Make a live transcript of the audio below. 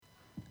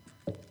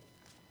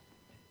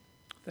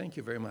Thank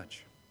you very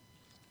much.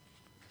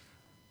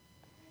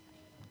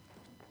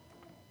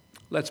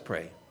 Let's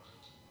pray.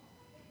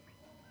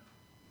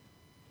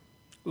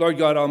 Lord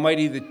God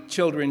Almighty, the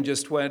children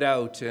just went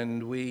out,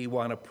 and we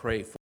want to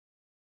pray for them.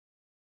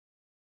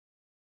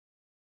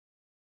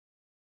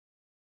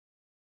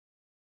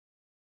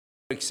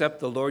 Accept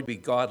the Lord be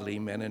godly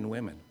men and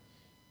women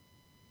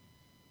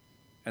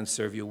and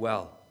serve you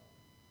well.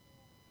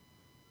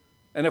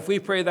 And if we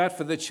pray that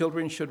for the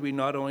children, should we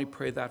not only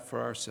pray that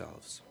for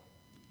ourselves?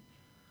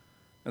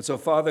 And so,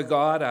 Father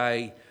God,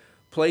 I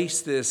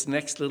place this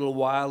next little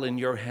while in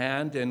your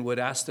hand and would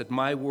ask that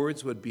my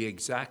words would be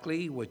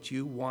exactly what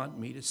you want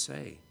me to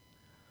say.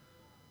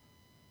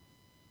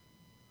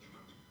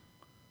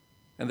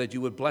 And that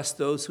you would bless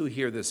those who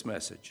hear this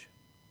message.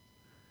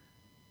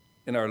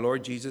 In our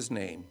Lord Jesus'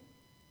 name,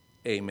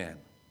 amen.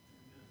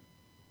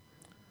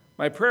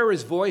 My prayer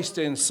is voiced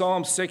in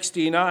Psalm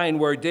 69,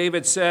 where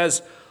David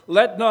says,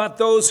 "Let not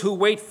those who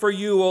wait for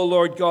you, O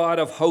Lord God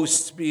of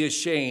hosts, be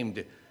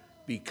ashamed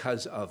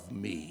because of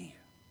me.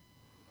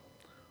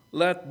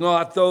 Let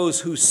not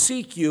those who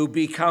seek you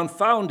be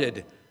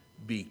confounded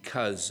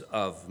because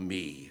of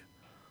me,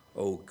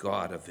 O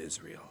God of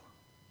Israel."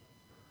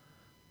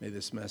 May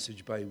this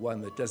message be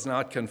one that does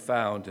not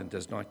confound and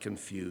does not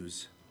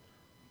confuse,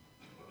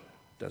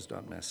 does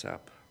not mess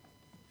up.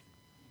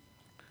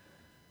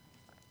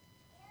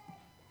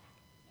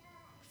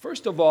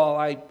 First of all,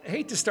 I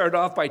hate to start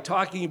off by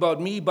talking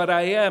about me, but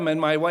I am, and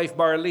my wife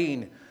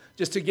Marlene,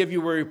 just to give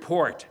you a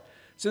report.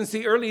 Since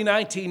the early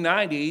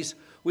 1990s,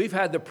 we've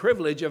had the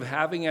privilege of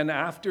having an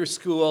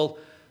after-school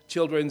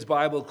children's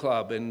Bible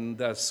club in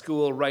the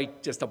school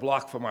right just a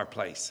block from our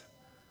place.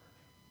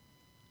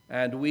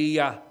 And we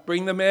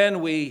bring them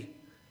in, we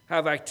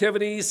have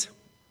activities,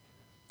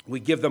 we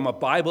give them a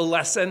Bible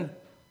lesson,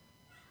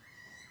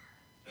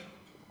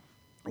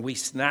 we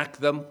snack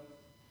them.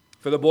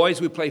 For the boys,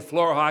 we play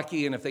floor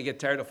hockey, and if they get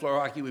tired of floor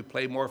hockey, we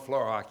play more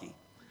floor hockey.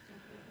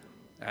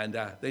 And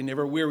they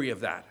never weary of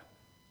that.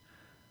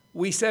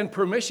 We send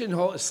permission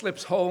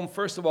slips home,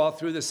 first of all,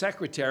 through the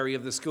secretary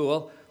of the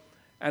school.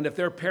 And if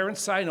their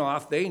parents sign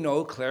off, they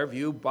know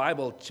Clairview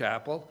Bible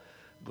Chapel,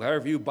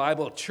 Clairview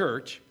Bible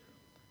Church,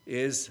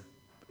 is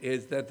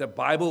that the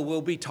Bible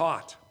will be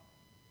taught.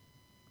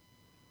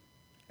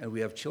 And we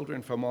have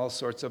children from all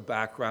sorts of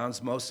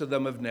backgrounds. Most of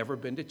them have never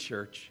been to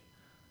church.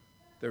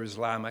 They're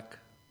Islamic,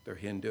 they're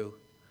Hindu.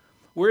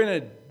 We're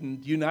in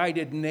a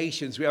United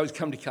Nations. We always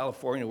come to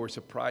California. We're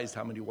surprised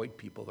how many white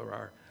people there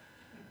are.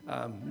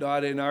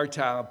 Not in our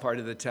town, part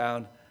of the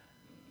town.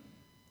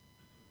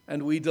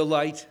 And we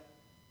delight.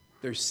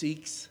 There's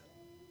Sikhs.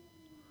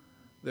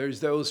 There's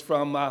those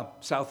from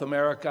South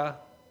America.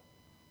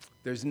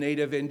 There's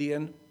Native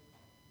Indian.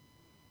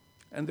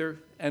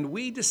 And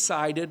we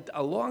decided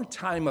a long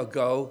time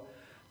ago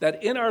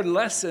that in our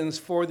lessons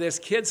for this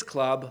kids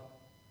club,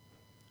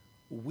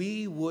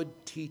 we would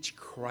teach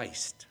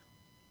Christ.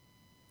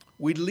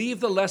 We'd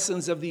leave the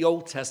lessons of the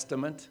Old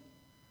Testament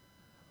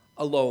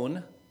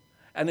alone,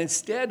 and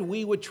instead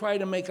we would try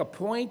to make a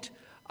point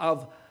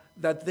of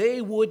that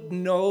they would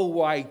know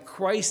why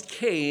Christ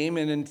came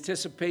in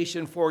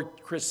anticipation for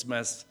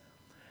Christmas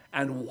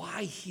and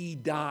why he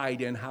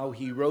died and how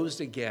he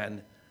rose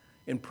again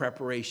in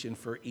preparation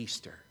for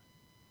Easter.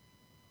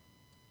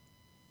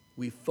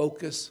 We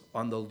focus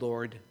on the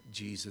Lord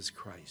Jesus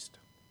Christ.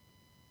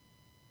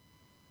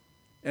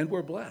 And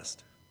we're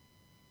blessed.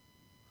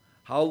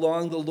 How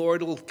long the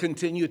Lord will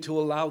continue to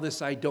allow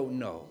this, I don't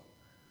know.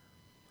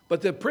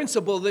 But the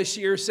principal this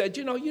year said,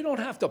 you don't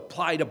have to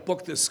apply to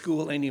book the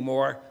school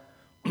anymore.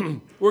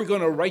 We're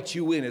going to write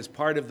you in as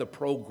part of the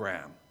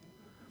program.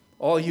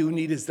 All you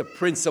need is the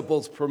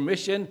principal's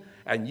permission,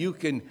 and you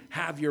can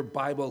have your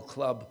Bible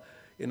club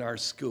in our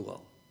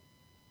school.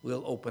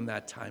 We'll open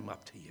that time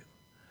up to you.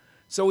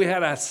 So we had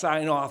to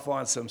sign off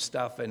on some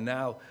stuff, and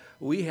now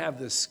we have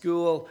the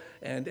school,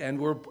 and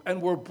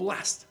we're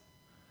blessed.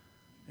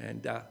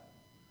 And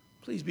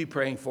please be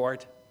praying for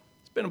it.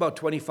 It's been about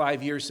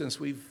 25 years since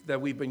we've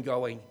been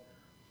going.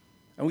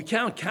 And we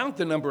can't count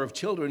the number of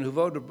children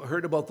who've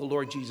heard about the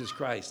Lord Jesus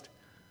Christ.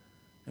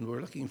 And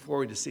we're looking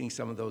forward to seeing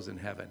some of those in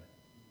heaven.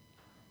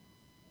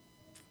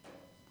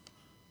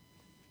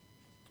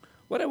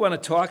 What I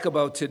want to talk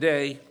about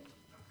today,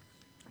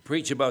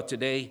 preach about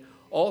today,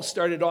 all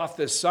started off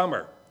this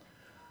summer.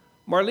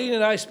 Marlene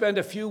and I spent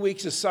a few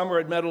weeks of summer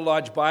at Meadow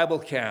Lodge Bible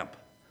Camp.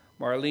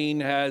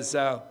 Marlene has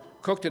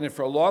cooked in it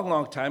for a long,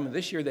 long time, and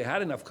this year they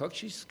had enough cooks.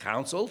 She's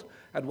counseled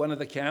at one of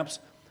the camps.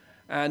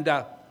 And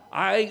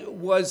I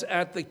was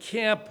at the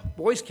camp,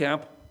 boys'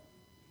 camp,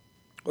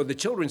 or the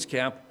children's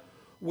camp,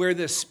 where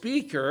the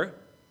speaker,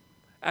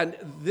 and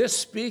this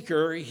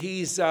speaker,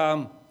 he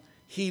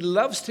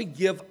loves to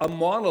give a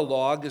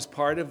monologue as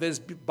part of his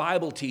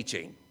Bible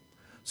teaching.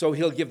 So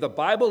he'll give the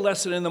Bible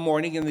lesson in the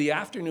morning. In the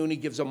afternoon, he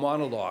gives a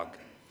monologue.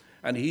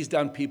 And he's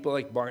done people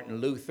like Martin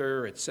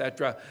Luther,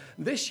 etc.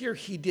 This year,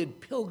 he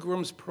did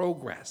Pilgrim's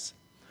Progress.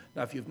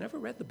 Now, if you've never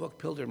read the book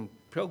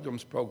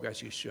Pilgrim's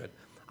Progress, you should.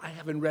 I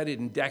haven't read it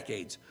in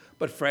decades.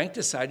 But Frank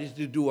decided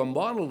to do a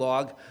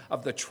monologue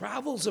of the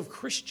travels of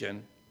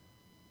Christian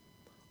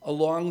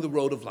along the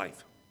road of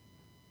life.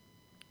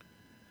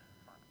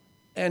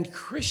 And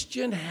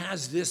Christian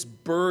has this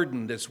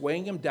burden that's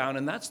weighing him down,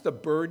 and that's the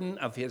burden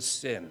of his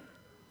sin.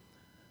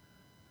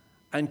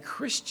 And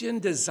Christian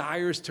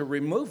desires to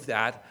remove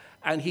that,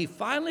 and he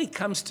finally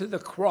comes to the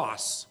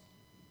cross,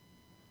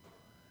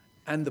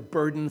 and the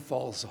burden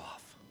falls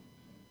off.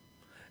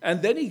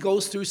 And then he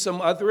goes through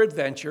some other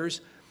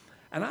adventures,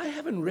 and I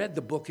haven't read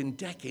the book in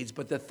decades,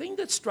 but the thing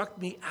that struck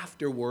me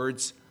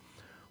afterwards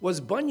was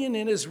Bunyan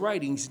in his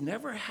writings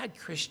never had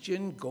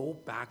Christian go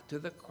back to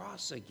the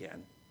cross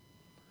again.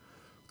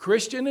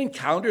 Christian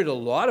encountered a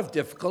lot of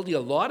difficulty, a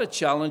lot of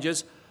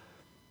challenges,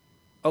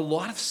 a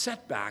lot of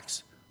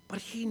setbacks, but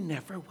he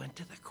never went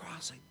to the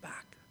cross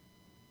back.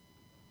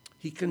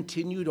 He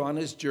continued on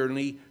his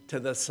journey to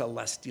the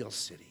celestial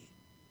city.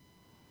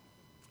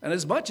 And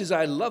as much as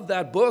I love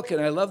that book and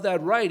I love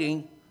that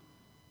writing,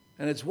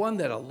 and it's one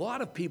that a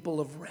lot of people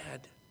have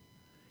read,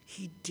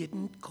 he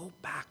didn't go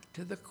back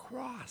to the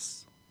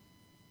cross.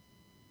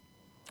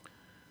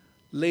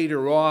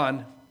 Later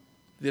on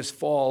this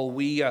fall,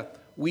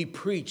 we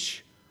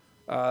preach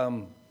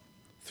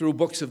through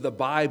books of the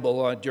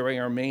Bible during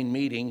our main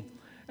meeting,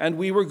 and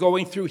we were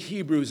going through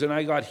Hebrews, and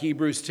I got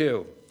Hebrews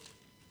 2.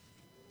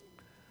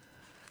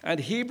 And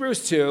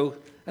Hebrews 2,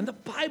 and the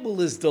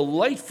Bible is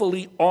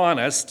delightfully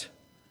honest,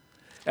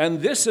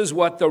 and this is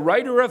what the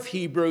writer of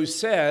Hebrews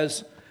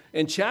says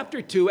in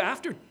chapter 2,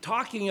 after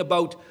talking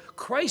about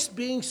Christ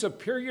being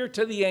superior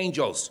to the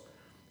angels.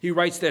 He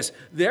writes this,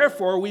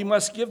 "Therefore we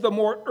must give the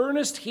more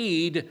earnest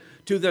heed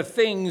to the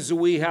things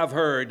we have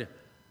heard,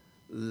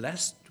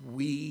 lest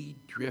we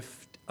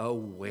drift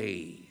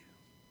away."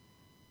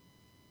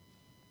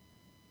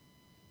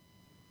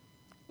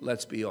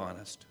 Let's be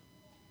honest.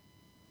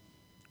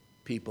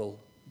 People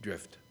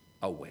drift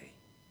away.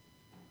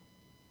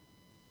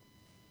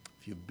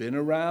 If you've been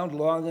around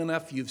long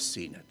enough, you've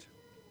seen it.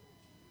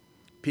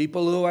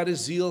 People who had a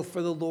zeal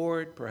for the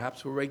Lord,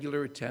 perhaps were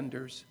regular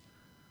attenders,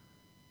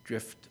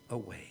 drift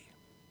away.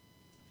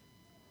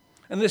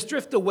 And this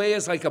drift away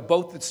is like a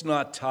boat that's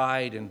not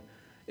tied, and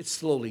it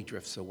slowly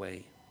drifts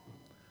away.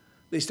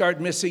 They start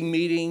missing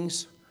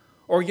meetings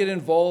or get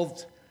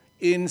involved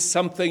in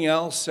something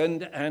else,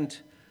 and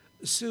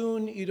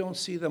soon you don't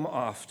see them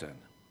often.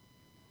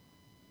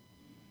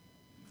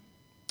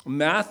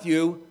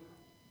 Matthew,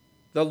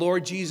 the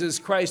Lord Jesus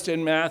Christ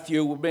in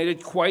Matthew, made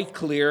it quite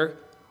clear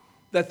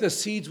that the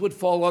seeds would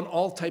fall on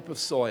all type of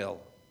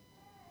soil.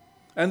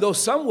 And though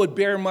some would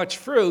bear much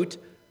fruit,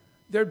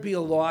 there'd be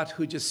a lot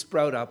who just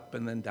sprout up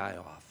and then die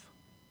off.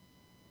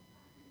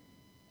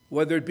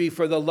 Whether it be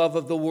for the love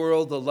of the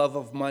world, the love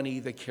of money,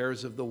 the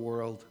cares of the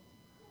world.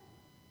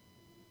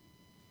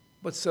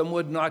 But some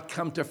would not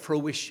come to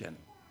fruition.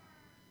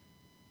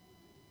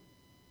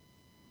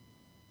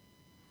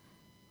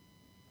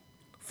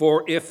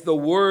 For if the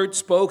word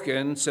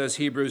spoken, says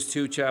Hebrews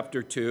 2,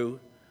 chapter 2,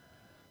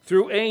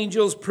 through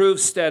angels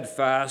proves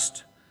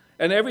steadfast,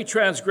 and every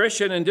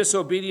transgression and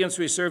disobedience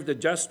reserved a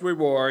just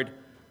reward,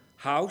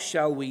 how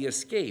shall we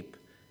escape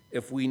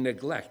if we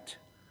neglect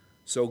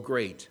so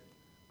great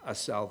a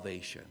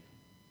salvation?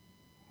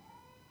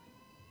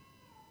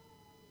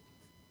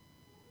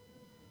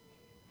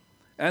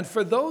 And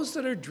for those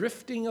that are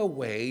drifting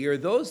away, or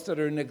those that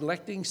are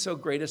neglecting so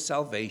great a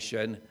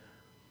salvation,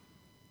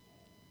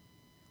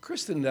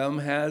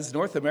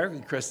 North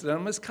American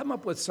Christendom has come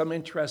up with some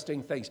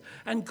interesting things.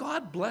 And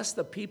God bless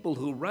the people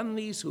who run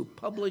these, who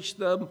publish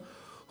them,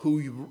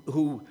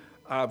 who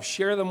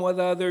share them with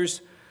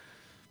others.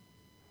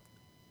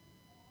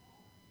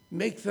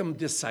 Make them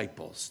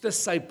disciples.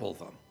 Disciple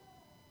them.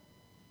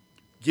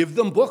 Give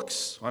them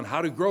books on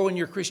how to grow in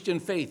your Christian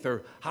faith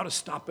or how to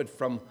stop it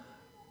from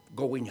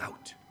going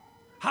out.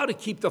 How to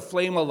keep the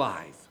flame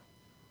alive.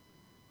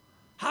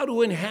 How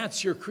to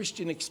enhance your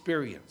Christian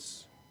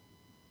experience.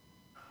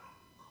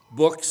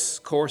 Books,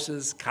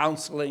 courses,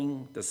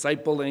 counseling,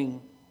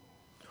 discipling.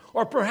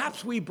 Or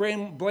perhaps we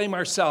blame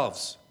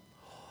ourselves.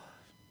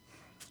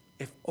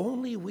 If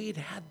only we'd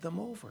had them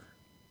over.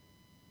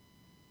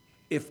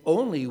 If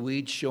only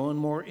we'd shown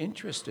more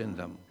interest in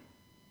them.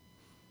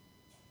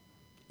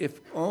 If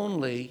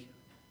only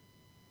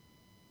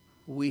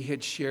we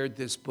had shared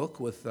this book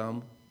with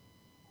them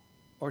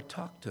or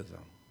talked to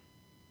them.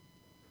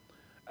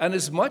 And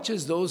as much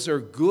as those are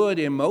good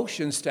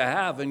emotions to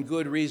have and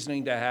good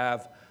reasoning to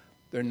have,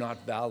 they're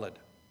not valid.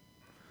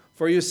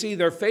 For you see,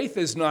 their faith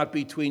is not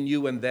between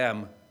you and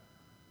them.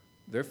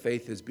 Their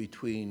faith is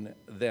between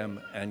them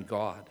and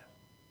God.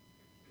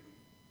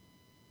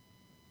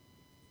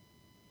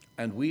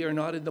 And we are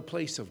not in the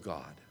place of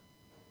God.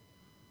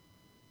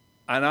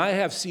 And I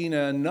have seen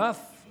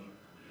enough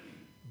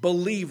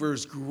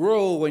believers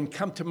grow and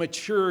come to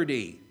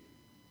maturity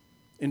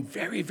in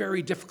very,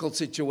 very difficult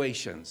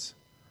situations.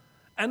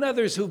 And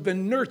others who've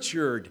been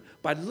nurtured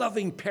by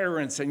loving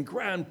parents and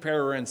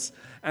grandparents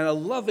and a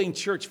loving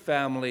church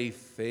family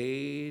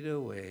fade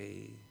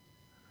away,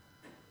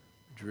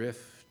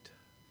 drift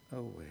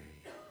away.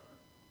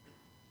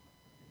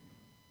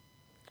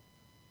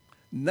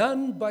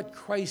 None but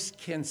Christ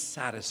can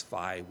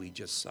satisfy, we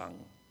just sung.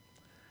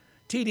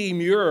 T.D.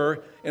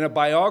 Muir, in a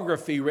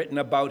biography written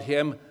about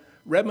him,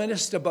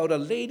 reminisced about a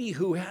lady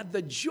who had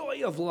the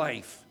joy of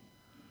life.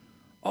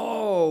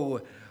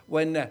 Oh,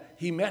 when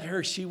he met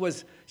her, she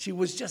was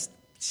just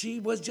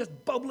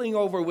bubbling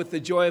over with the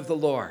joy of the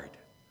Lord.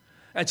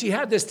 And she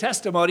had this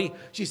testimony.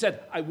 She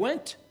said, I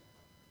went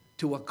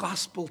to a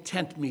gospel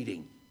tent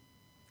meeting.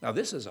 Now,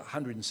 this is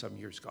 100 and some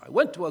years ago. I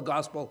went to a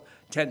gospel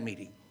tent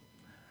meeting.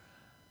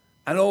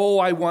 And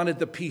I wanted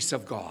the peace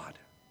of God.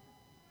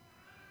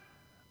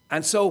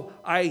 And so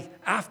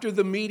after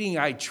the meeting,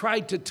 I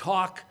tried to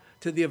talk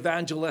to the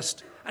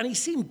evangelist, and he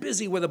seemed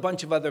busy with a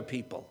bunch of other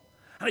people.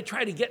 And I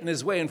tried to get in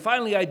his way, and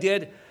finally I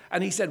did.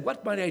 And he said,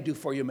 what might I do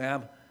for you,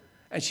 ma'am?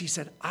 And she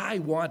said, I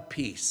want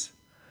peace.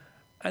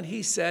 And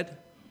he said,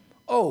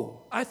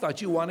 I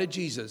thought you wanted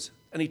Jesus.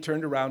 And he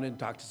turned around and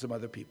talked to some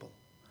other people.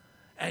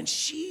 And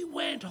she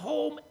went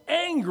home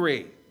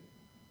angry.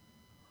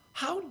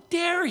 How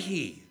dare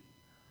he?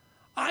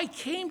 I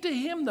came to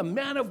him, the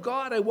man of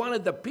God. I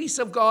wanted the peace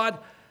of God.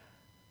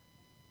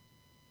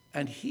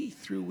 And he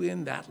threw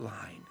in that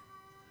line.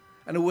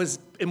 And it was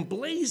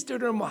emblazoned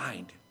in her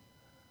mind.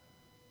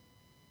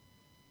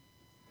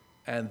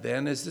 And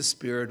then as the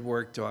Spirit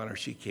worked on her,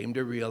 she came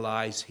to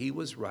realize he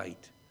was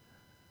right.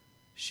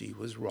 She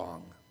was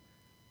wrong.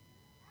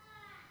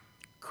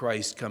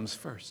 Christ comes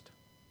first.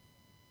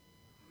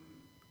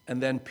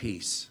 And then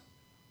peace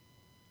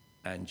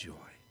and joy.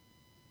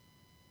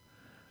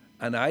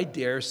 And I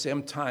dare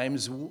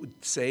sometimes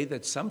say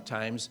that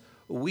sometimes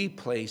we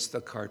place the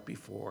cart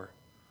before.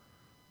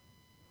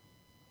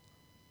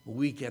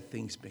 We get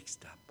things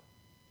mixed up.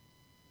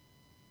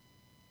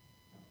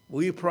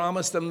 We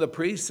promise them the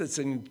peace that's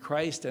in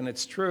Christ, and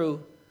it's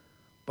true,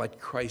 but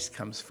Christ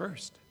comes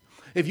first.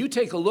 If you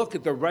take a look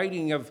at the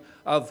writing of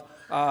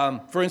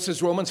for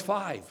instance, Romans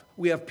 5,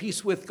 we have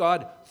peace with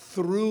God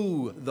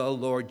through the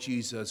Lord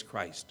Jesus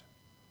Christ.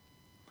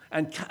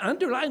 And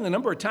underline the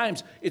number of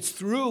times it's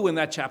through in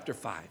that chapter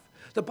 5.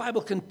 The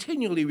Bible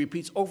continually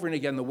repeats over and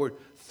again the word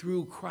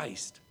through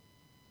Christ.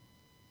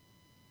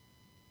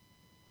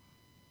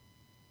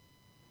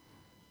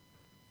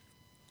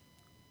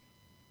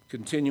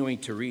 Continuing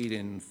to read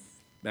in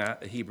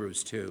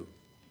Hebrews 2.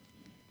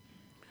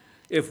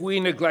 If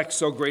we neglect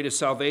so great a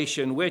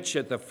salvation, which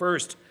at the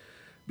first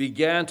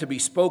began to be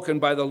spoken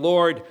by the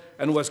Lord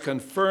and was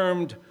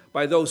confirmed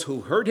by those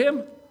who heard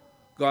him,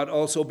 God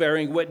also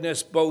bearing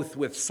witness both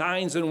with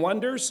signs and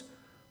wonders,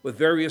 with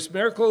various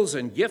miracles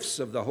and gifts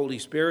of the Holy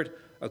Spirit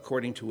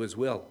according to his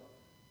will.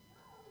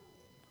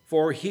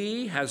 For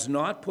he has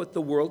not put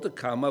the world to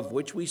come of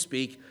which we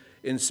speak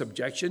in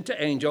subjection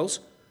to angels,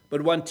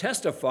 but one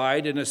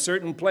testified in a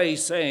certain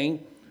place,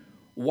 saying,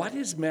 what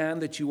is man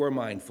that you are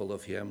mindful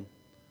of him,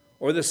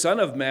 or the Son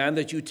of Man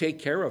that you take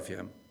care of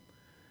him?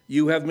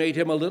 You have made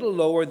him a little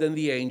lower than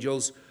the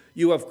angels.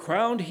 You have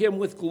crowned him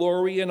with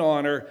glory and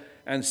honor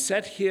and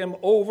set him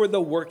over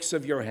the works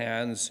of your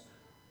hands.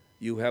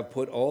 You have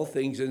put all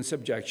things in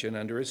subjection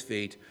under his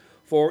feet.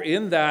 For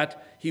in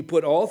that he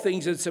put all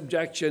things in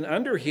subjection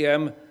under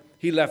him,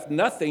 he left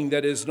nothing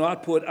that is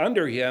not put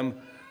under him.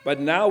 But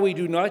now we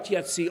do not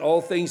yet see all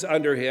things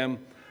under him,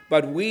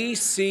 but we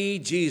see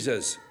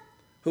Jesus,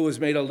 who was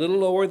made a little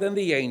lower than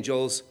the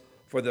angels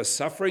for the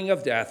suffering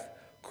of death,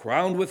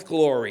 crowned with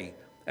glory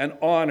and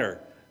honor,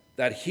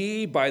 that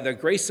he, by the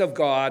grace of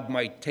God,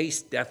 might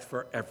taste death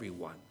for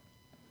everyone.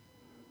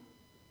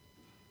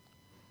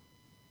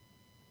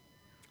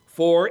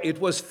 For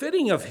it was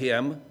fitting of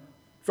him,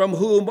 from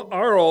whom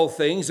are all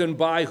things and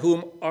by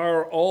whom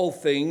are all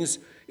things,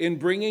 in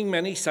bringing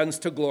many sons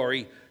to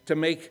glory, to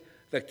make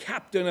the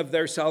captain of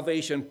their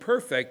salvation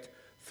perfect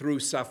through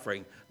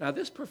suffering. Now,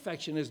 this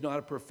perfection is not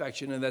a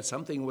perfection and that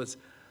something was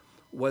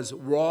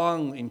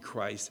wrong in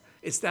Christ.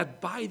 It's that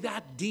by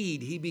that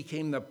deed, he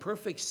became the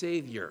perfect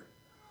Savior,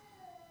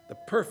 the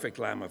perfect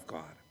Lamb of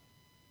God.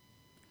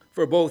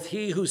 For both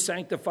he who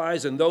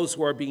sanctifies and those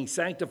who are being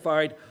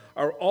sanctified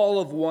are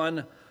all of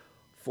one,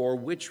 for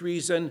which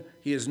reason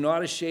he is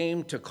not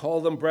ashamed to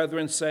call them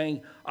brethren,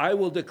 saying, I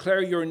will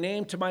declare your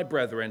name to my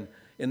brethren.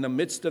 In the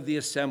midst of the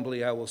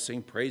assembly, I will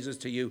sing praises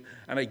to you.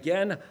 And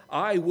again,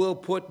 I will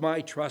put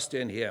my trust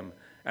in him.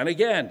 And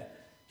again,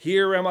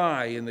 here am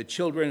I in the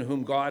children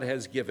whom God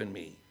has given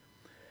me.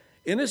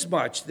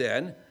 Inasmuch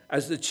then,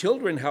 as the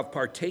children have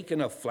partaken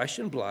of flesh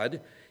and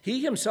blood,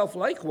 he himself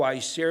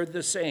likewise shared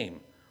the same,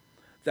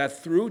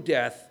 that through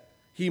death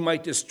he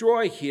might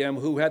destroy him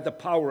who had the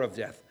power of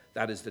death,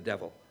 that is the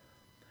devil,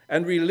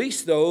 and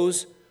release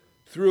those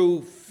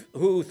who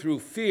through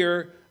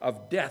fear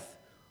of death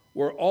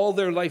were all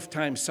their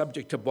lifetime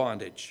subject to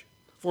bondage.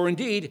 For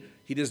indeed,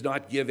 he does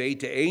not give aid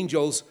to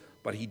angels,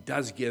 but he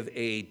does give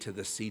aid to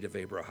the seed of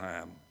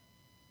Abraham.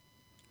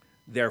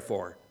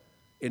 Therefore,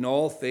 in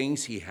all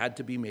things he had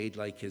to be made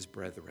like his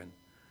brethren,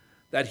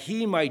 that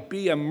he might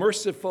be a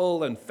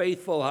merciful and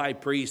faithful high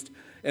priest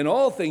in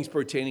all things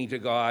pertaining to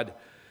God,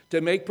 to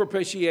make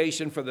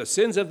propitiation for the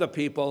sins of the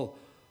people.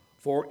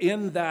 For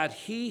in that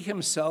he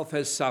himself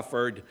has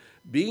suffered,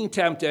 being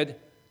tempted,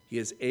 He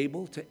is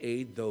able to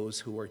aid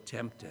those who are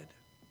tempted,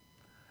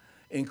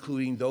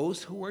 including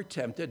those who are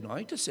tempted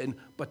not to sin,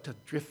 but to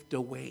drift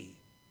away.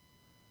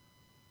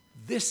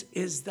 This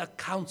is the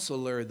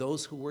counselor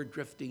those who are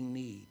drifting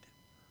need.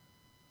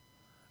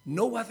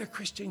 No other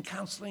Christian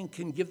counseling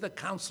can give the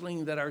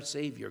counseling that our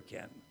Savior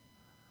can.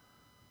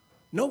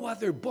 No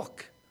other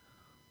book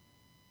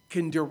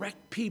can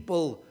direct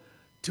people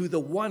to the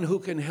one who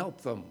can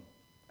help them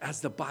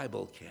as the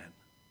Bible can.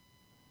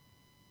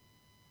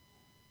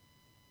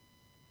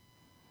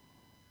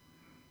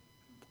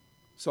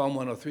 Psalm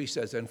 103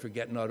 says, "And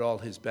forget not all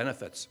his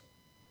benefits."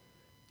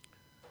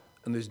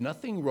 And there's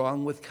nothing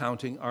wrong with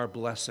counting our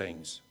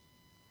blessings.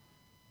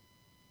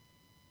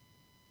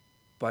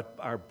 But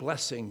our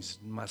blessings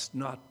must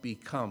not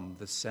become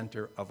the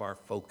center of our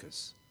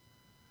focus.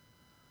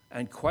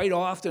 And quite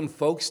often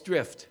folks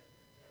drift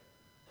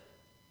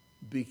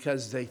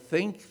because they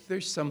think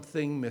there's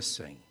something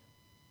missing.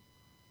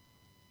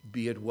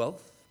 Be it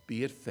wealth,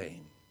 be it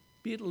fame,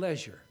 be it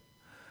leisure.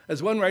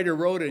 As one writer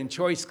wrote in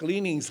Choice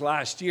Gleanings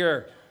last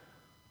year,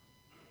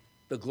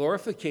 the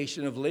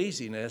glorification of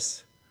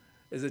laziness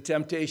is a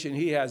temptation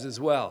he has as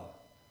well.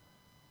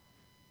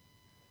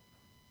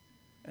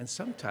 And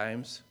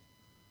sometimes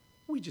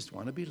we just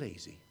want to be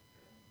lazy.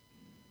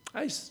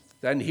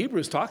 Then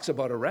Hebrews talks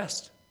about a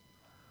rest,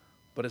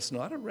 but it's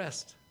not a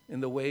rest in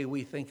the way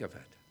we think of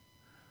it.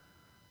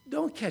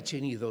 Don't catch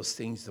any of those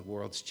things the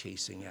world's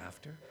chasing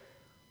after.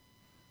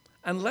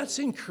 And let's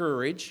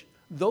encourage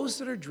those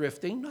that are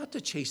drifting not to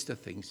chase the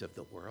things of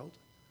the world,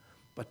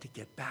 but to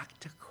get back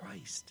to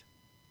Christ.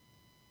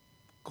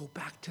 Go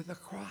back to the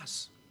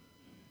cross.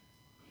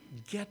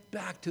 Get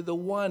back to the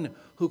one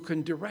who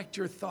can direct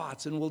your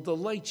thoughts and will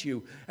delight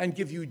you and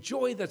give you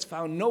joy that's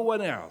found no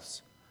one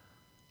else.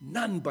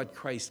 None but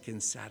Christ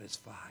can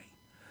satisfy.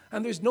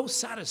 And there's no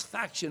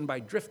satisfaction by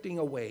drifting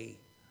away.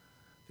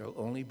 There'll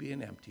only be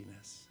an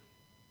emptiness.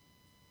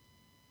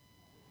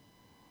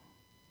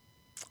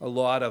 In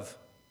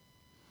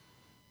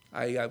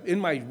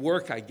my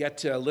work, I get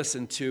to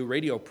listen to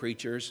radio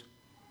preachers,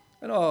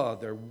 and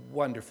they're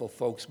wonderful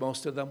folks,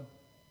 most of them,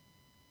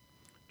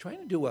 trying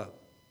to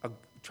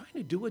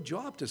do a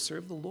job to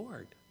serve the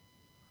Lord.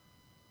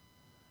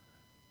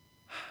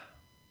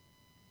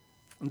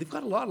 And they've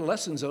got a lot of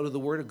lessons out of the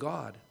Word of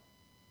God.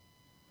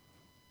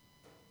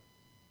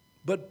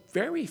 But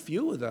very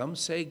few of them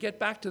say, get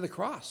back to the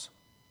cross.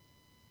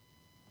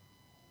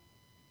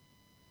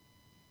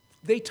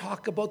 They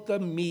talk about the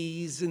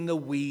me's and the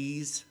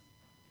we's.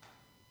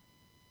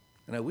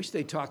 And I wish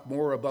they'd talk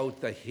more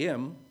about the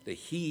him, the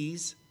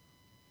he's.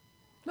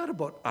 Not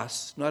about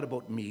us, not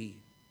about me,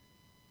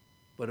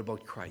 but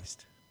about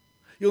Christ.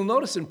 You'll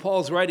notice in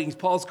Paul's writings,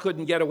 Paul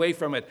couldn't get away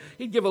from it.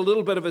 He'd give a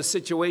little bit of a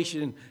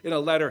situation in a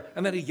letter,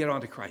 and then he'd get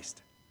on to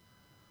Christ.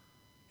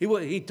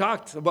 He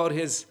talked about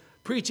his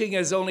preaching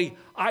as only,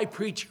 I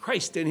preach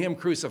Christ and him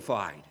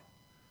crucified.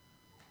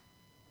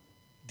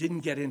 Didn't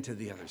get into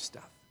the other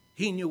stuff.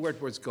 He knew where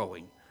it was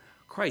going.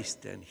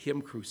 Christ and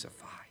him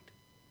crucified.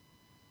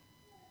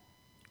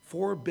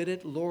 Forbid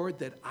it, Lord,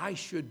 that I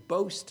should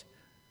boast,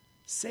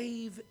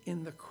 save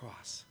in the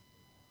cross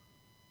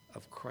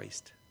of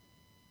Christ.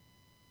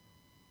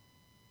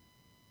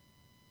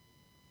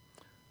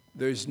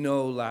 There's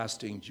no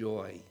lasting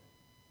joy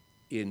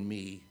in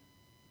me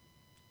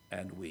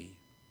and we.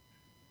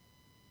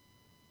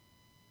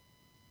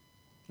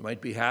 There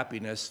might be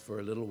happiness for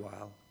a little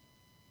while,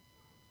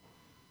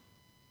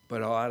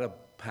 but a lot of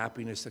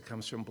happiness that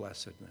comes from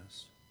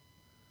blessedness.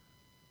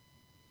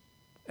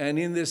 And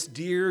in this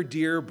dear,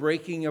 dear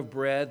breaking of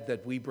bread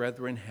that we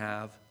brethren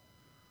have,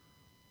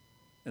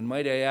 and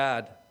might I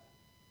add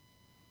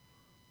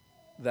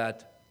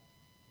that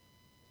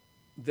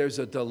there's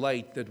a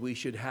delight that we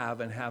should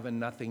have and have in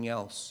nothing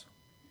else.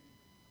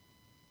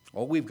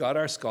 Oh, we've got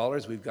our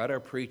scholars, we've got our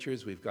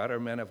preachers, we've got our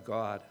men of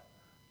God.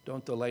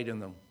 Don't delight in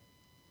them.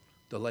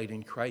 Delight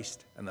in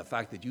Christ and the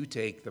fact that you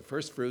take the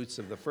first fruits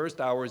of the first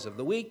hours of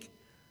the week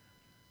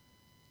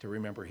to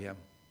remember him.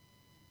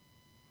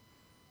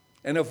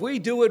 And if we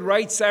do it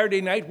right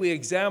Saturday night, we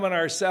examine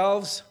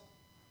ourselves,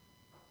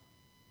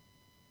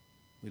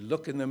 we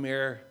look in the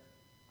mirror,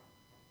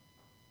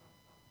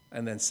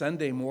 and then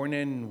Sunday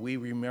morning we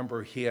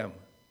remember him.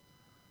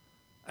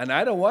 And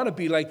I don't want to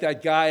be like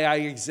that guy I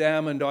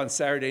examined on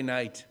Saturday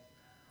night.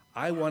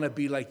 I want to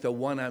be like the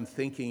one I'm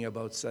thinking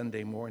about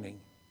Sunday morning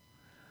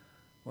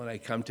when I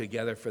come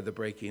together for the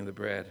breaking of the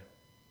bread.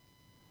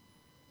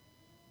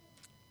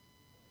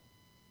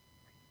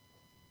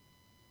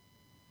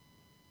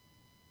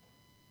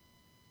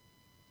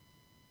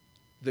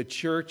 The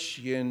church,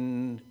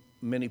 in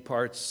many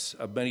parts,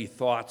 many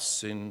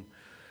thoughts, in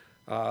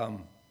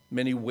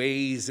many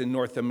ways in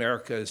North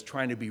America, is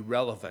trying to be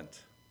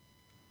relevant.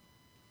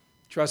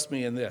 Trust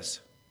me in this.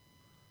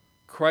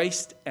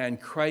 Christ and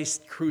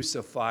Christ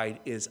crucified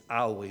is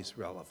always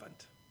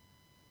relevant.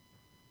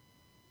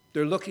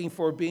 They're looking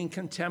for being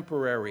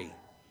contemporary.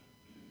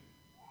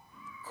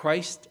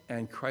 Christ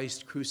and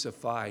Christ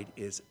crucified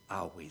is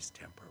always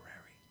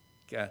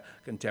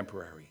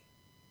contemporary.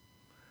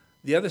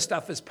 The other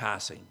stuff is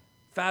passing.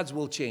 Fads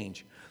will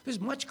change. There's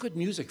much good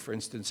music, for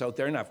instance, out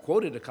there, and I've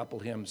quoted a couple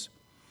hymns.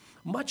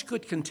 Much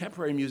good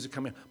contemporary music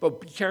coming,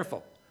 but be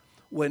careful.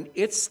 When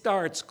it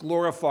starts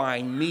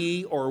glorifying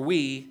me or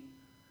we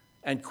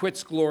and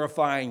quits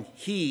glorifying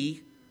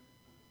he,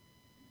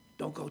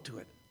 don't go to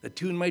it. The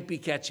tune might be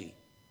catchy.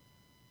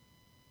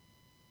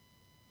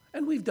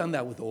 And we've done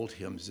that with old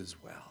hymns as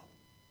well.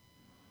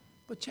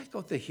 But check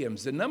out the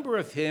hymns. The number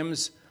of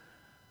hymns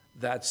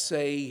that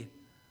say,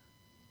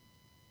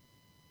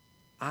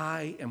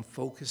 I am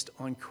focused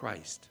on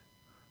Christ.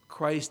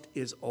 Christ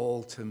is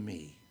all to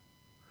me.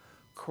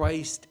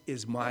 Christ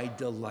is my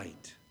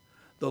delight.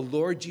 The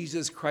Lord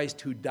Jesus Christ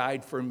who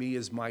died for me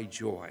is my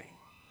joy.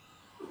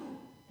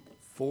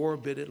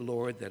 Forbid it,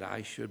 Lord, that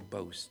I should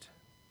boast.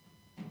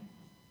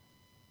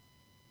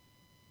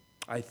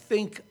 I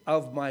think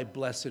of my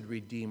blessed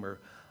Redeemer.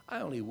 I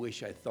only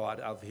wish I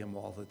thought of him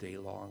all the day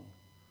long.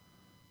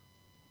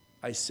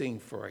 I sing,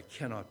 for I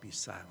cannot be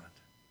silent.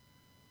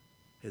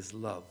 His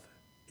love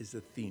is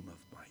the theme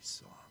of my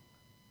song.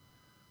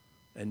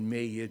 And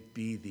may it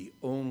be the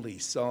only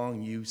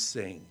song you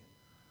sing.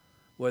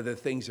 Whether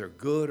things are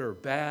good or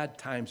bad,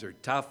 times are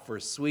tough or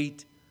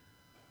sweet,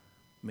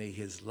 may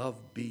his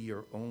love be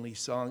your only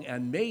song.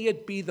 And may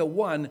it be the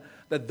one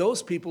that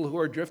those people who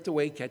are drift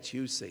away catch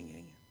you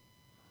singing.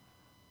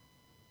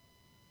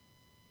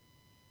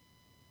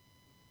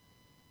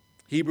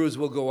 Hebrews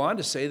will go on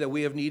to say that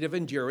we have need of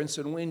endurance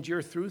and we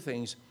endure through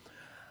things.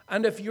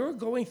 And if you're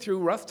going through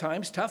rough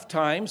times, tough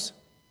times,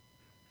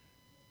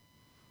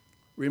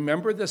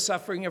 remember the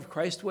suffering of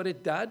Christ, what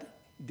it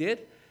did?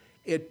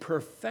 It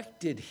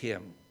perfected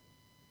him.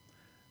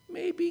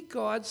 Maybe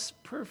God's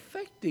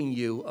perfecting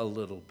you a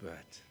little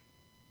bit.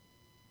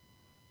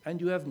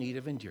 And you have need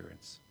of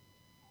endurance.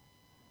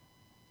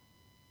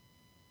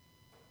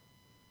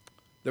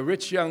 The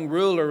rich young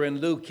ruler in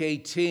Luke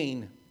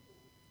 18,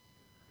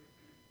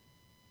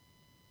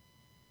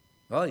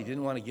 well, he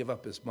didn't want to give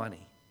up his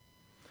money.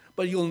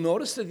 But you'll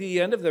notice at the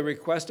end of the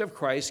request of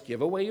Christ,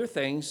 give away your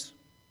things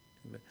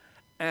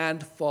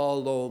and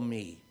follow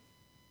me.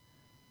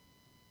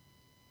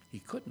 He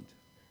couldn't.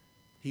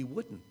 He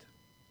wouldn't.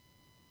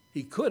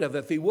 He could have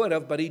if he would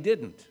have, but he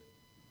didn't.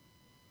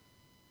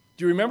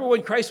 Do you remember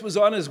when Christ was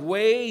on his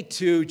way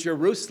to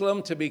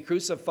Jerusalem to be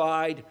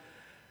crucified,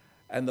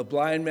 and the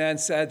blind man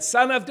said,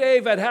 Son of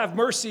David, have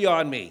mercy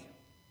on me?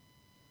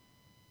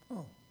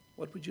 Oh,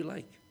 what would you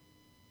like?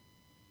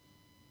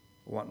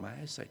 I want my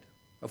eyesight.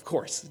 Of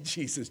course,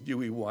 Jesus knew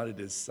he wanted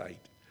his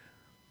sight.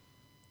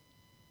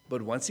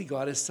 But once he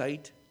got his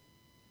sight,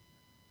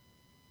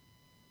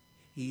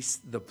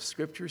 the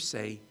scriptures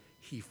say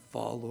he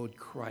followed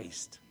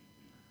Christ.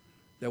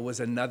 There was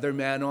another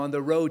man on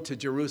the road to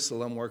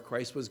Jerusalem where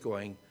Christ was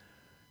going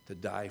to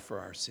die for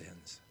our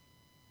sins.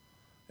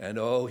 And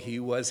oh, he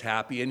was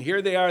happy. And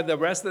here they are, the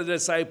rest of the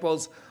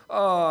disciples.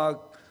 The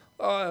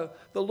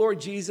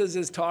Lord Jesus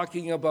is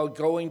talking about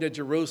going to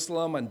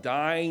Jerusalem and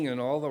dying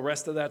and all the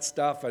rest of that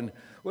stuff. And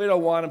we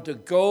don't want him to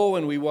go,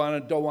 and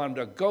don't want him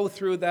to go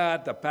through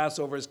that. The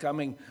Passover is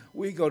coming.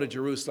 We go to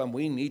Jerusalem.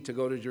 We need to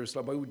go to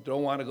Jerusalem, but we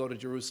don't want to go to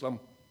Jerusalem.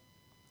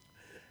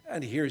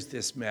 And here's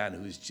this man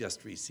who's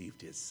just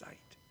received his sight.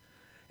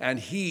 And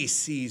he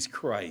sees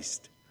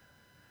Christ.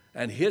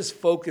 And his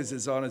focus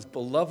is on his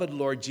beloved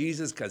Lord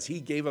Jesus because he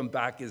gave him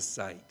back his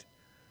sight.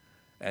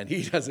 And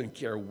he doesn't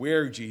care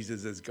where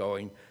Jesus is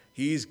going.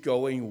 He's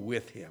going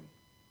with him.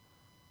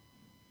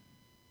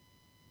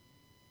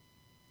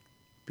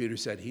 Peter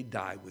said he'd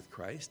die with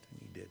Christ,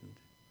 and he didn't.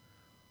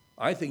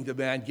 I think the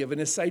man given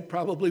his sight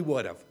probably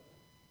would have.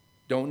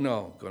 Don't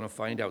know. Going to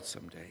find out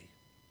someday.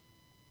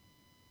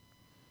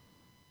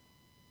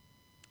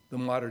 The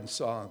modern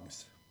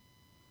songs.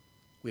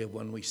 We have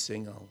one we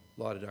sing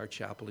a lot at our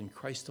chapel, In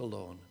Christ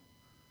alone,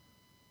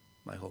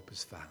 my hope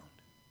is found.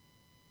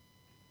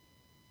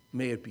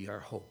 May it be our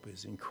hope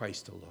is in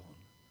Christ alone.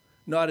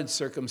 Not in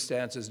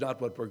circumstances, not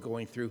what we're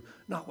going through,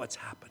 not what's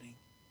happening.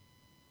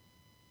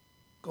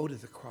 Go to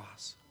the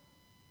cross.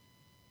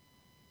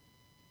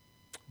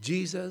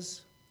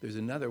 Jesus, there's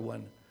another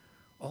one.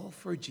 All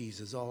for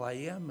Jesus, all I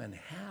am and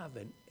have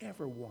and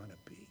ever want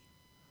to be.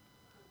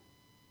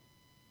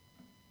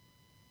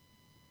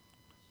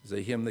 There's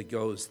a hymn that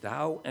goes,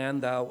 Thou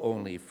and Thou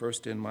only,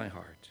 first in my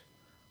heart,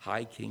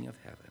 High King of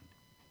heaven.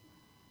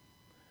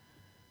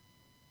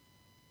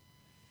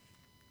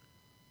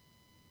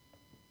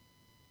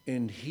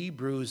 In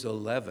Hebrews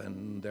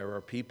 11, there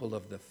are people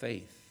of the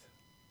faith.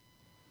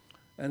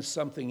 And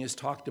something is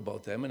talked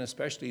about them, and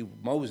especially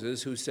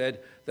Moses, who said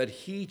that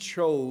he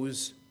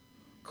chose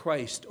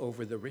Christ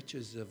over the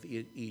riches of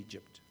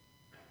Egypt.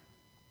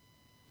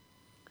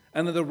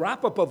 And in the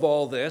wrap-up of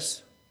all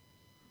this,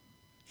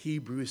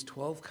 Hebrews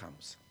 12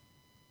 comes.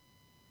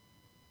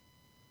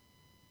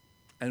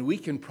 And we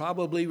can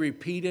probably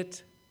repeat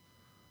it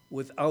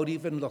without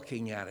even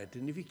looking at it.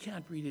 And if you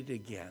can't read it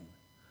again,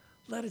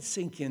 let it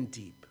sink in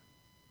deep.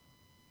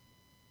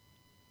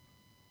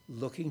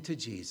 Looking to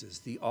Jesus,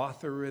 the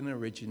author and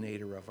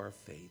originator of our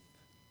faith,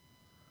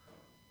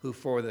 who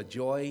for the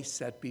joy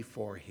set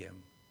before him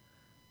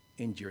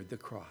endured the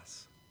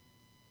cross,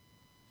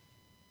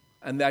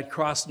 And that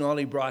cross not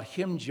only brought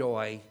him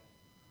joy,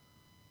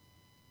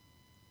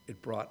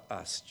 it brought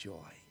us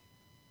joy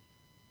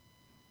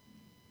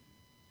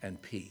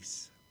and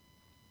peace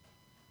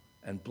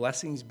and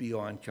blessings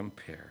beyond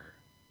compare.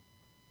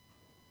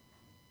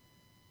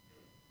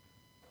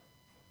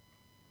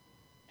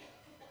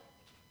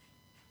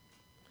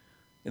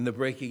 In the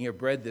breaking of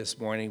bread this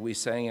morning, we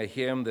sang a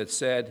hymn that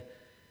said,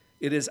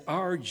 "It is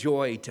our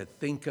joy to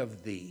think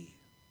of thee."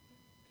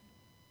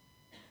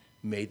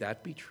 May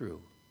that be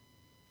true.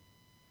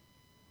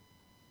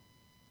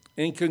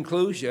 In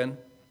conclusion,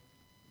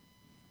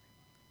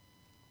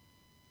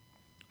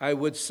 I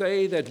would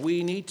say that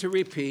we need to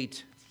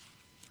repeat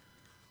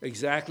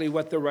exactly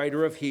what the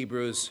writer of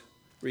Hebrews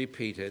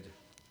repeated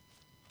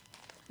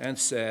and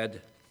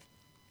said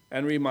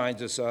and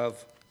reminds us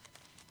of.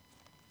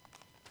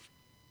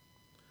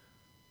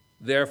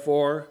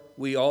 Therefore,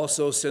 we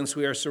also, since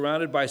we are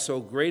surrounded by so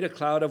great a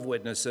cloud of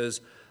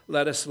witnesses,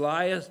 let us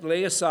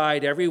lay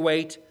aside every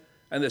weight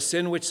and the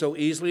sin which so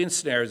easily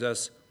ensnares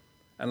us,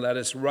 and let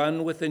us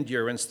run with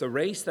endurance the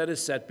race that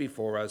is set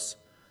before us,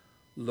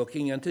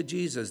 looking unto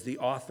Jesus, the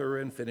author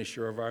and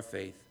finisher of our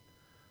faith,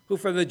 who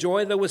for the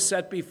joy that was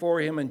set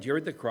before him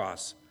endured the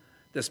cross,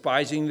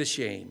 despising the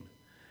shame,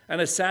 and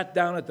has sat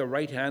down at the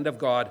right hand of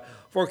God.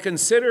 For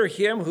consider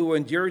him who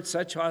endured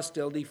such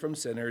hostility from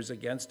sinners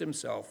against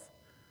himself,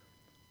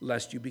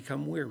 lest you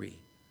become weary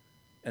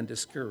and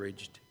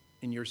discouraged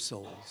in your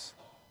souls.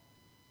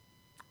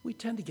 We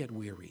tend to get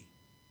weary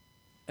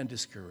and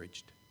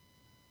discouraged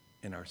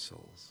in our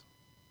souls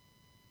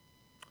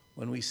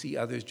when we see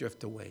others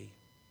drift away,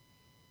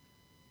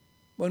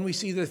 when we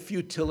see the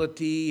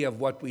futility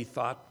of what we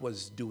thought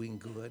was doing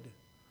good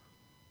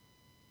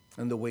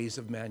and the ways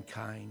of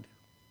mankind.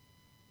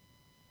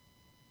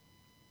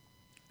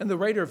 And the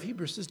writer of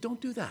Hebrews says, don't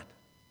do that.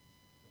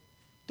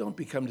 Don't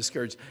become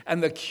discouraged.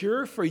 And the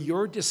cure for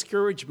your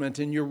discouragement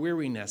and your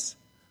weariness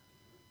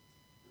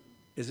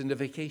isn't a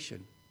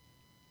vacation.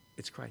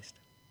 It's Christ.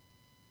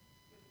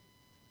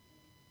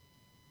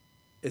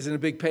 Isn't a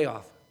big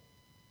payoff.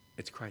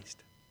 It's Christ.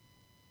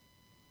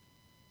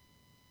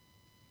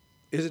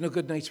 Isn't a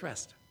good night's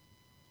rest.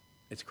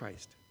 It's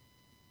Christ.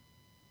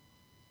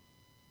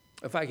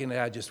 If I can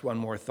add just one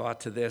more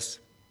thought to this.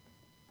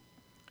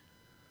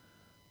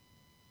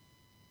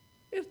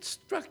 It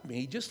struck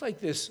me, just like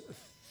this,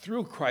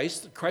 through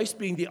Christ, Christ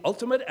being the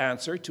ultimate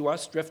answer to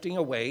us drifting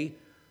away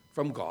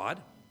from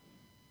God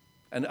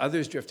and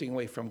others drifting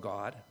away from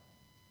God,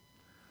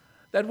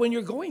 that when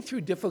you're going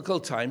through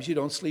difficult times, you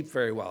don't sleep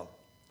very well.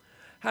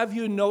 Have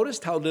you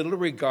noticed how little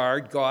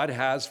regard God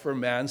has for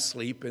man's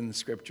sleep in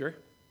Scripture?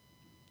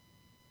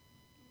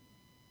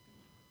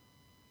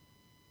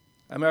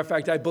 As a matter of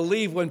fact, I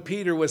believe when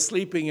Peter was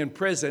sleeping in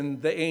prison,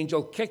 the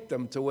angel kicked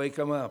him to wake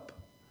him up.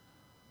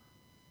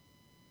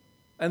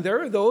 And there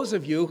are those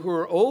of you who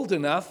are old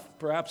enough,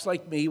 perhaps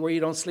like me, where you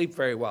don't sleep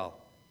very well.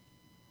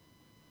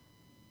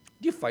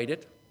 You fight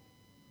it.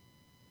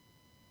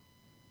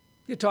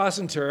 You toss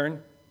and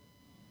turn.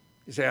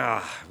 You say,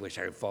 I wish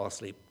I would fall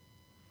asleep.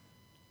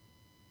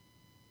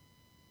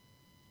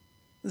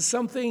 There's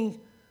something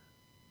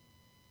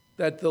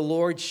that the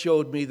Lord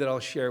showed me that I'll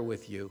share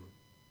with you.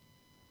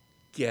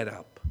 Get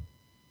up.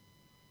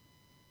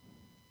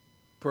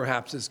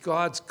 Perhaps it's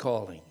God's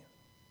calling.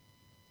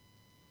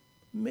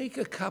 Make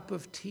a cup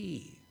of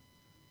tea.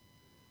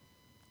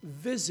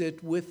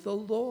 Visit with the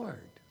Lord.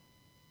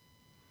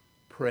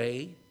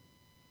 Pray.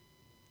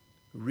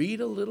 Read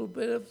a little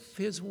bit of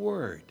His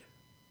Word.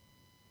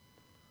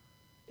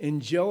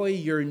 Enjoy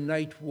your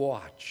night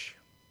watch.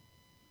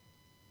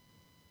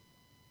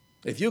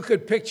 If you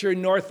could picture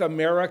North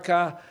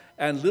America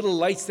and little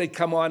lights that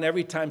come on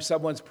every time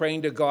someone's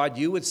praying to God,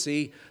 you would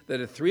see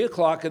that at 3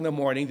 o'clock in the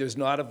morning, there's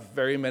not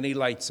very many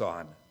lights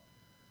on.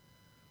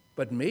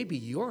 But maybe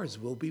yours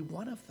will be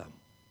one of them.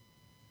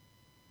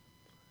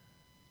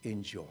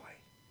 Enjoy.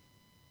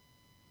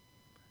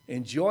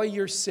 Enjoy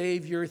your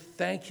Savior.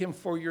 Thank Him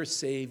for your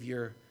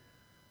Savior.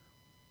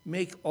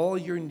 Make all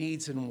your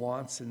needs and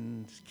wants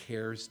and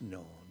cares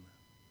known.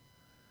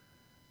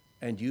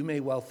 And you may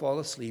well fall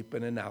asleep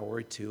in an hour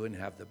or two and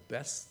have the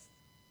best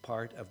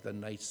part of the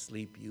night's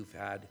sleep you've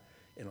had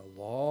in a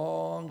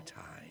long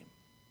time.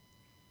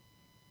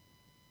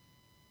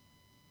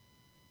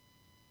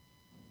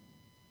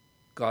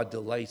 God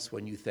delights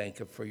when you thank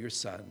Him for your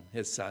Son,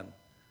 His Son,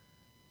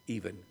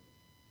 even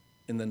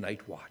in the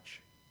night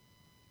watch,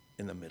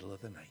 in the middle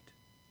of the night.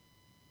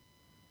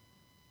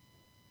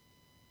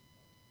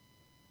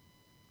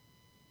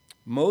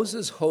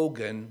 Moses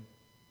Hogan,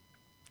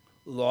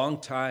 long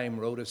time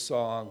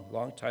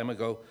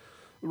ago,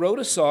 wrote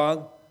a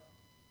song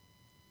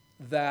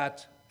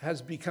that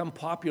has become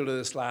popular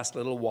this last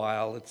little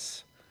while.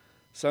 It's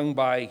sung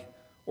by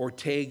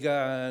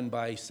Ortega and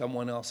by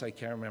someone else, I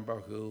can't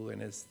remember who,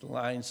 and the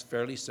line's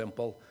fairly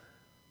simple.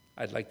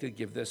 I'd like to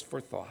give this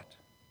for thought.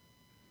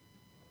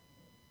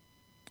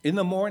 In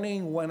the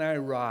morning when I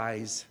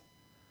rise,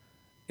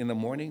 in the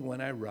morning when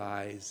I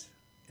rise,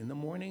 in the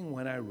morning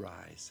when I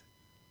rise,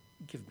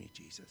 give me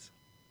Jesus.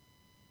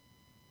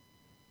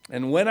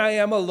 And when I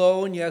am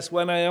alone, yes,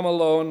 when I am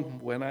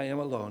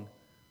alone,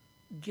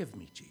 give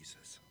me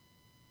Jesus.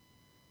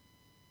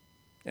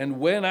 And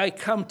when I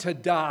come to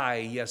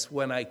die, yes,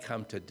 when I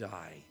come to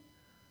die,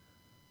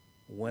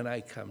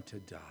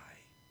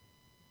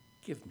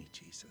 give me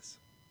Jesus.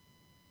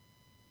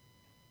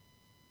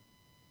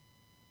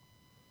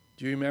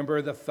 Do you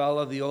remember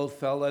the old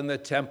fella in the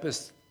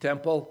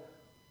temple?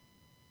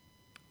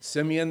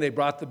 Simeon, they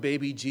brought the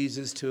baby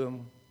Jesus to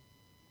him.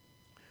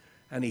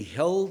 And he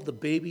held the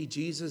baby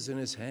Jesus in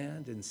his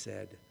hand and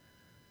said,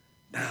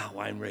 now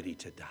I'm ready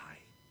to die.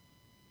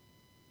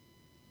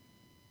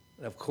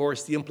 And of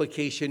course, the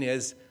implication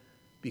is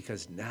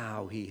because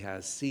now he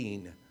has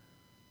seen,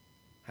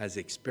 has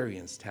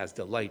experienced, has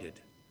delighted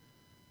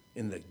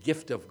in the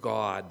gift of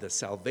God, the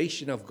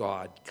salvation of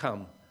God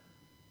come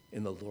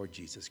in the Lord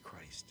Jesus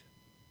Christ.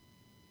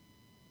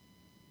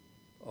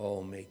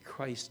 Oh, may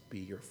Christ be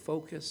your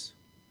focus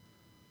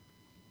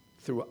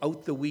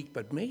throughout the week,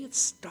 but may it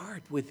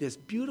start with this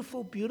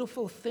beautiful,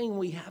 beautiful thing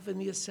we have in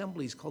the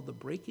assemblies called the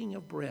breaking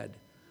of bread.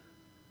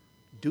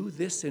 Do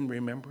this in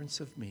remembrance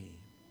of me.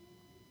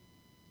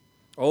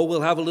 Oh,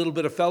 we'll have a little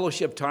bit of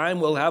fellowship time.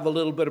 We'll have a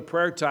little bit of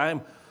prayer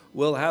time.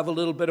 We'll have a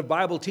little bit of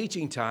Bible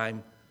teaching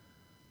time.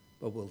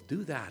 But we'll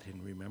do that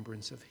in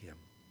remembrance of him.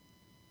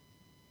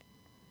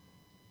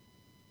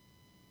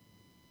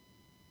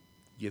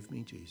 Give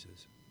me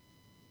Jesus.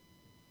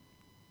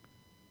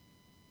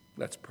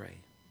 Let's pray.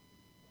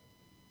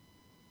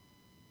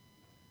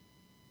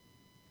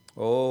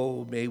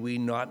 Oh, may we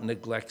not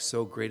neglect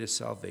so great a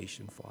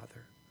salvation,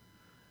 Father.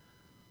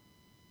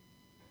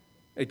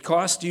 It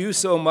cost you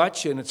so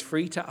much, and it's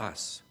free to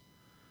us.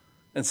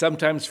 And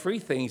sometimes free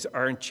things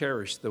aren't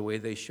cherished the way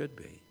they should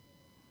be.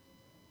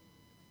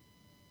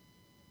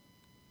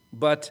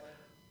 But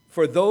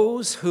for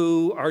those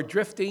who are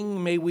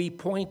drifting, may we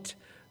point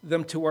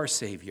them to our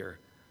Savior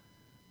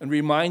and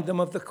remind them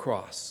of the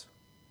cross.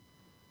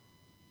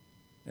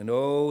 And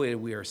oh,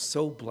 we are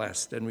so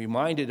blessed and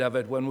reminded of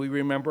it when we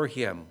remember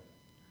him.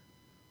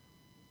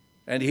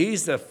 And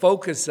he's the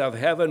focus of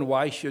heaven.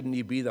 Why shouldn't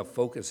he be the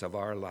focus of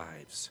our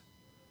lives?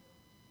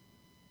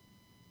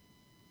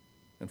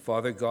 And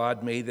Father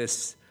God, may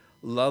this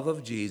love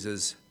of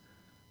Jesus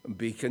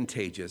be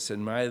contagious,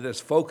 and may this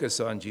focus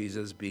on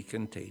Jesus be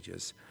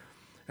contagious.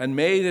 And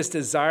may this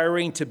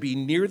desiring to be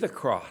near the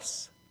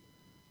cross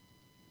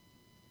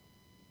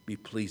be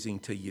pleasing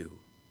to you.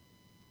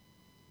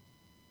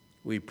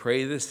 We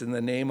pray this in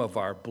the name of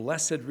our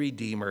blessed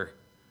Redeemer,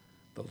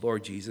 the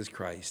Lord Jesus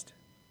Christ.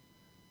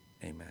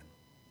 Amen.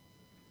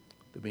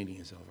 The meeting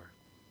is over.